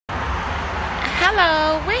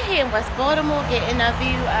Hello, we're here in West Baltimore getting a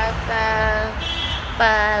view of the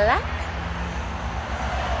Black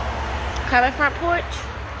covered front porch.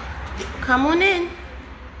 Come on in.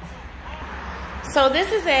 So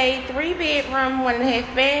this is a 3-bedroom,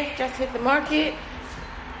 1.5 bath, just hit the market.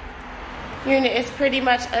 Unit is pretty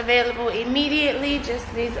much available immediately, just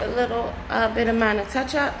needs a little bit of minor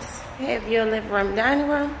touch-ups. Have your living room, dining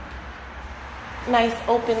room. Nice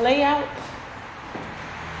open layout.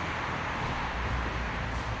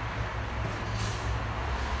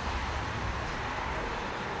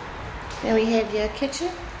 Then we have your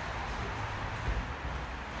kitchen.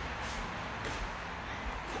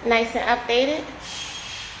 Nice and updated.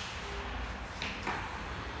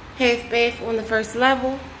 Half bath on the first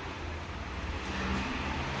level.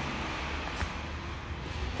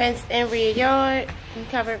 Fenced in rear yard and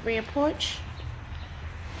covered rear porch.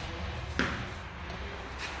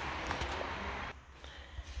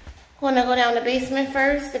 Gonna go down the basement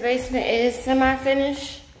first. The basement is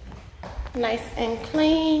semi-finished. Nice and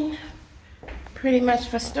clean. Pretty much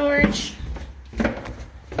for storage.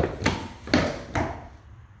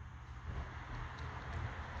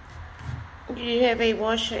 You have a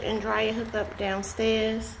washer and dryer hooked up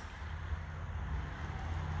downstairs.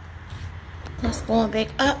 Plus going back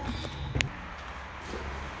up.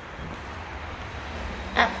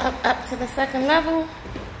 Up to the second level.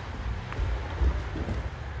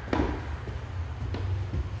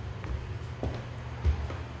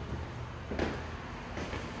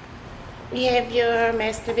 You have your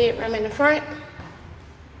master bedroom in the front.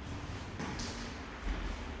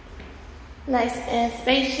 Nice and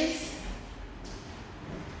spacious.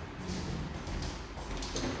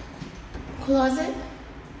 Closet.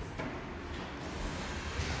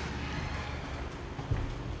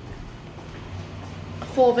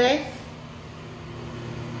 Full bath.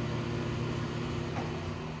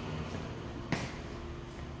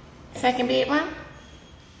 Second bedroom.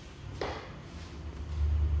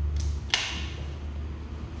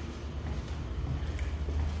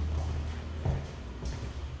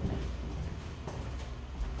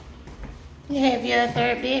 You have your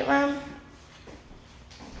third bedroom.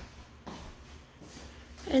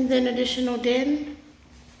 And then additional den,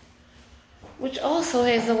 which also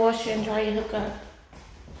has a washer and dryer hookup.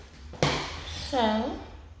 So,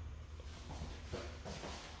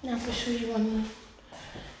 now for sure you want to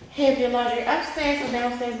have your laundry upstairs or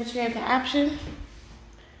downstairs, but you have the option.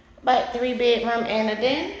 But 3-bedroom and a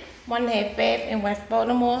den, 1.5 bath in West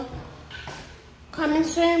Baltimore. Coming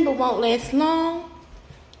soon, but won't last long.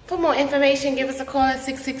 For more information, give us a call at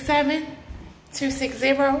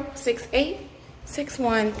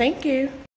 667-260-6861. Thank you.